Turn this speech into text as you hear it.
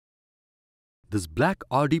This black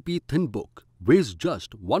RDP thin book weighs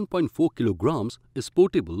just 1.4 kilograms, is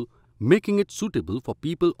portable, making it suitable for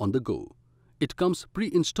people on the go. It comes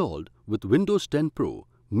pre-installed with Windows 10 Pro,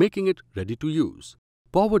 making it ready to use.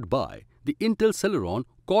 Powered by the Intel Celeron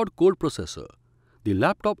quad-core processor, the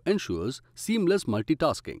laptop ensures seamless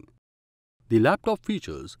multitasking. The laptop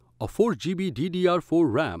features a 4GB DDR4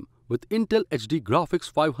 RAM with Intel HD Graphics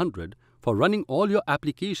 500 for running all your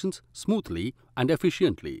applications smoothly and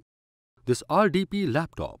efficiently. This RDP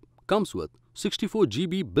laptop comes with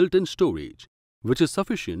 64GB built-in storage, which is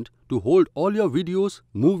sufficient to hold all your videos,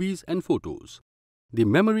 movies and photos. The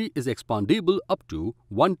memory is expandable up to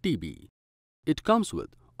 1 TB. It comes with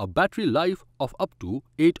a battery life of up to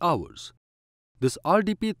 8 hours. This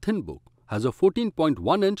RDP thin book has a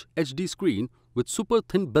 14.1-inch HD screen with super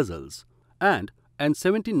thin bezels and an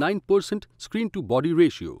 79% screen-to-body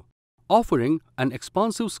ratio, offering an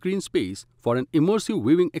expansive screen space for an immersive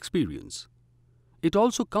viewing experience. It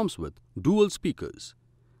also comes with dual speakers.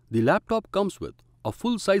 The laptop comes with a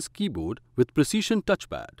full-size keyboard with precision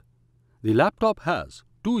touchpad. The laptop has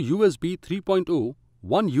two USB 3.0,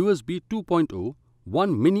 one USB 2.0,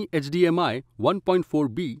 one mini HDMI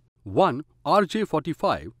 1.4b, one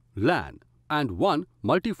RJ45 LAN and one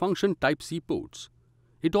multifunction Type-C ports.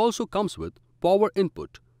 It also comes with power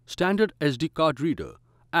input, standard SD card reader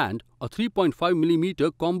and a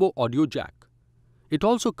 3.5mm combo audio jack. It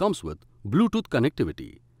also comes with Bluetooth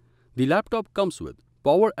connectivity. The laptop comes with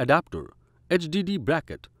power adapter, HDD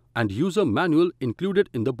bracket and user manual included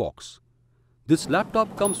in the box. This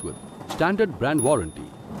laptop comes with standard brand warranty.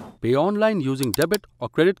 Pay online using debit or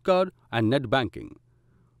credit card and net banking.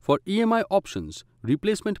 For EMI options,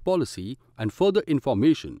 replacement policy and further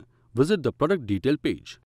information, visit the product detail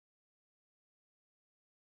page.